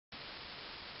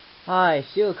Hi,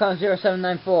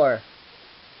 SealCon0794.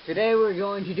 Today we're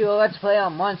going to do a Let's Play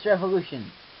on Monster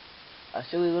Evolution. A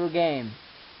silly little game.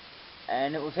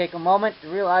 And it will take a moment to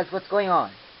realize what's going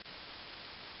on.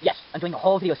 Yes, I'm doing the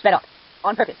whole video sped up.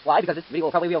 On purpose. Why? Because this video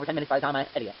will probably be over 10 minutes by the time I'm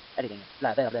editing it.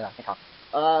 Blah, blah, blah, blah. Can't talk.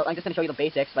 I'm just going to show you the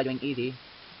basics by doing easy.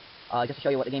 Just to show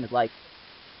you what the game is like.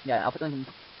 Yeah, I'll put them in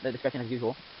the description as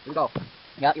usual. Here we go.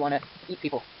 Yeah, you want to eat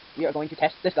people. We are going to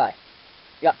test this guy.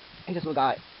 Yeah, he's this little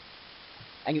guy.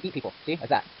 And you eat people. See? Like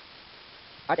that.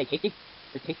 Aren't they tasty?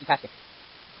 They're tasty-tastic.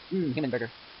 Human burger.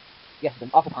 Yes, it's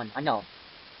an awful pun. I know.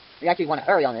 We actually want to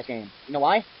hurry on this game. You know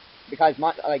why? Because,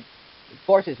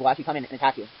 forces will actually come in and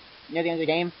attack you. Near the end of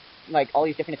the game, all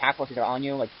these different attack forces are on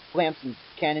you, like blimps and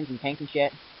cannons and tanks and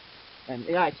shit. And,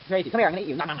 yeah, it's crazy. Come here, I'm gonna eat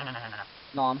you.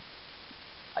 Nom.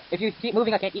 If you keep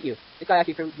moving, I can't eat you. This guy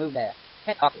actually moved there.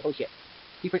 Can't talk. Oh, shit.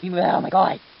 Oh, my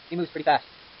God. He moves pretty fast.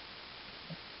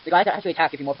 The guys that actually attack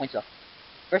give you more points, though.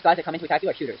 First guys that come in to attack you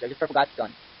are shooters. They're just purple guys with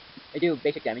guns. They do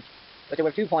basic damage, but they're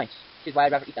worth 2 points, which is why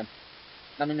I'd rather eat them.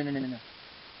 No. Come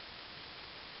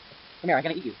here, I'm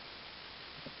gonna eat you.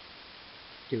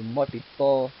 2 more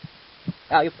people.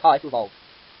 Now you've paused to evolve.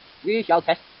 We shall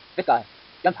test this guy.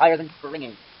 Jump higher than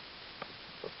springing.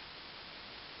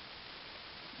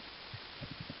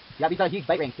 Yeah, he's got a huge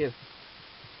bite range, too.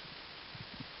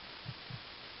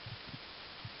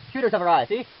 Shooters have arrived,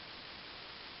 see?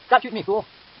 Stop shooting me, fool.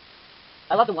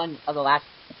 I love the one of the last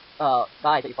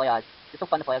guys that you play as. It's so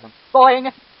fun to play as them.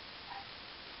 Boing!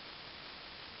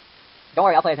 Don't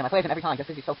worry, I'll play as him. I play as him every time just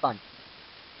because he's so fun.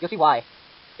 You'll see why.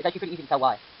 It's actually pretty easy to tell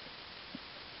why.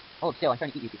 Hold still, I'm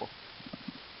trying to eat you people.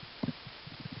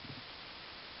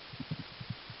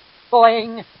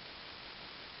 Boing!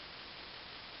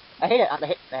 I hate it,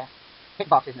 the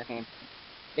hitboxes in this game.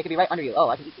 They could be right under you. Oh,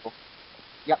 I can eat people.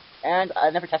 Yep, and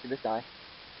I've never tested this guy.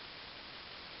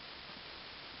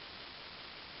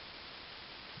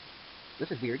 This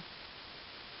is weird.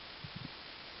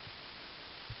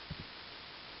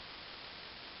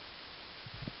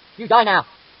 You die now!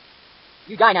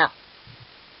 You die now!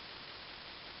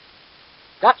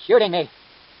 Stop shooting me!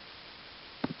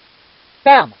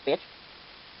 Bam, bitch!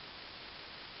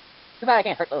 Too bad I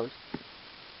can't hurt those.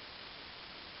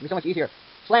 It'll be so much easier.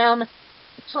 Slam!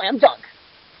 Slam dunk!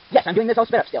 Yes, I'm doing this all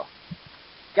sped up still.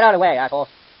 Get out of the way, asshole.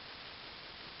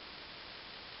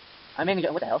 I'm aiming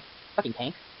at what the hell? Fucking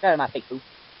tank. Get out of my face, boo.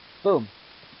 Boom.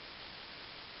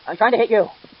 I'm trying to hit you.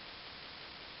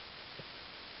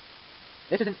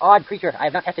 This is an odd creature. I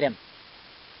have not tested him.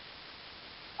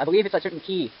 I believe it's a certain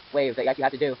key wave that you actually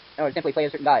have to do in order to simply play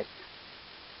as certain guys.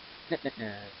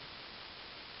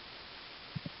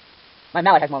 My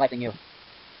mallet has more life than you.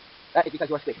 That is because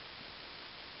you are squished.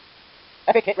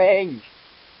 Epic hit range.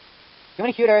 Too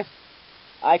many shooters.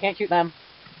 I can't shoot them.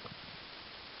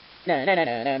 Video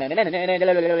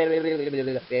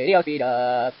speed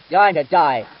up. Time to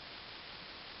die.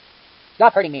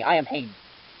 Stop hurting me. I am pain.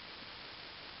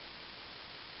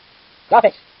 Stop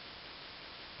it.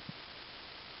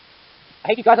 I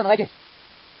hate these guys on the ledges.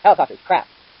 Helicopters. Crap.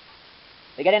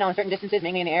 They get in on certain distances,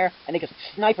 mainly in the air, and they just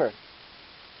sniper.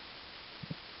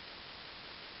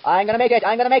 I'm gonna make it.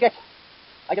 I'm gonna make it.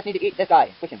 I just need to eat this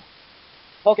guy. Push him.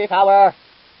 Poke power.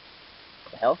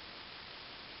 What the hell?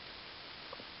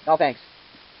 No thanks.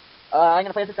 I'm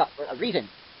gonna play this guy for a reason.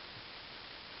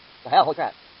 What the hell? Holy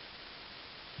crap.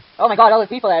 Oh my god, all those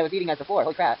people that I was eating as before.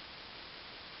 Holy crap.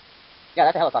 Yeah,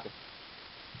 that's a helicopter.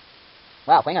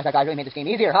 Wow, playing as that guy really made this game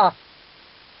easier, huh?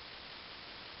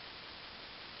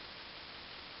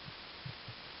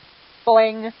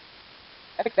 Boing!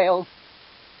 Epic fail.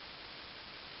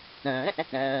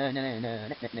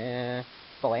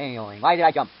 Boing. Why did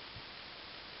I jump?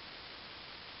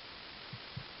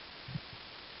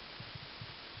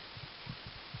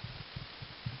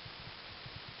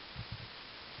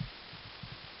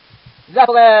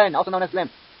 Zeppelin! Also known as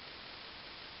Blimp.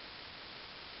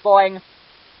 Boing.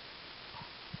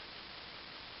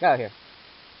 Get out of here.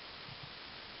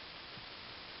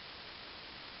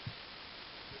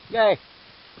 Yay!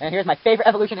 And here's my favorite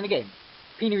evolution in the game.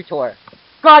 Venusaur.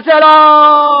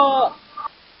 Godzilla!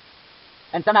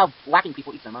 And somehow whacking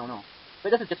people eats them, I don't know.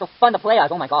 But this is just so fun to play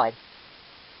as, oh my god.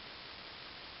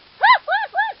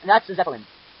 And that's the Zeppelin.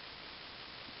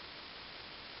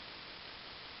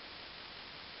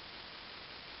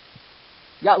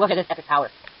 Yeah, look at this epic power.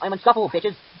 I'm unstoppable,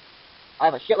 bitches. I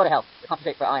have a shitload of health to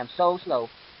compensate for I am so slow.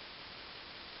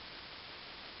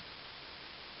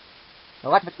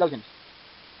 Lots of explosions.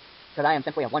 Because I am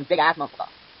simply a one big-ass monster.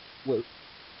 Woo.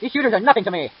 These shooters are nothing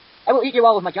to me. I will eat you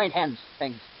all with my giant hands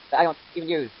things that I don't even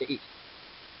use to eat.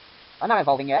 I'm not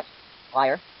evolving yet.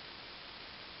 Liar.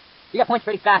 You get points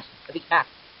pretty fast with each pack.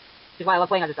 is why I love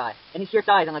playing as this guy. And he shoots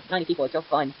eyes on like tiny people. It's so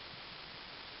fun.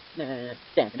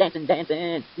 Dancing.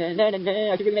 I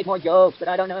should really make more jokes, but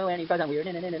I don't know any because I'm weird.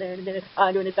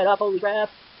 I'm doing this setup. Holy crap!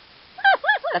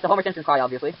 That's the Homer Simpson cry,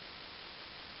 obviously.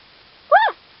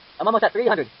 I'm almost at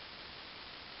 300.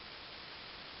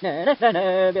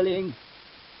 Building.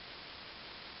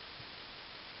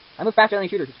 I move faster than the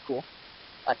shooters, which is cool.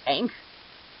 A tank.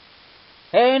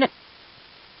 Pain.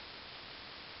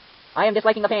 I am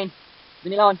disliking the pain.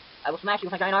 Leave me alone. I will smash you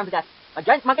with my giant arms of death. My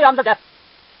giant monkey arms of death.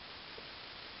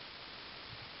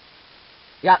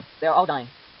 Yeah, they're all dying.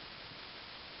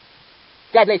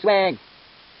 Deadly swing.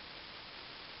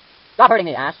 Stop hurting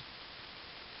me, ass.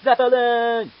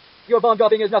 Zeppelin! Your bomb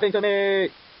dropping is nothing to me.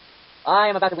 I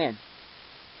am about to win.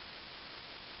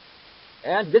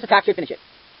 And this attack should finish it.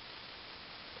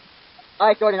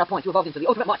 I stored enough points to evolve into the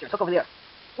ultimate monster and took over the earth.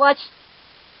 What?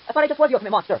 I thought I just was the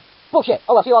ultimate monster. Bullshit.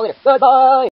 Oh well, see you all later. Goodbye!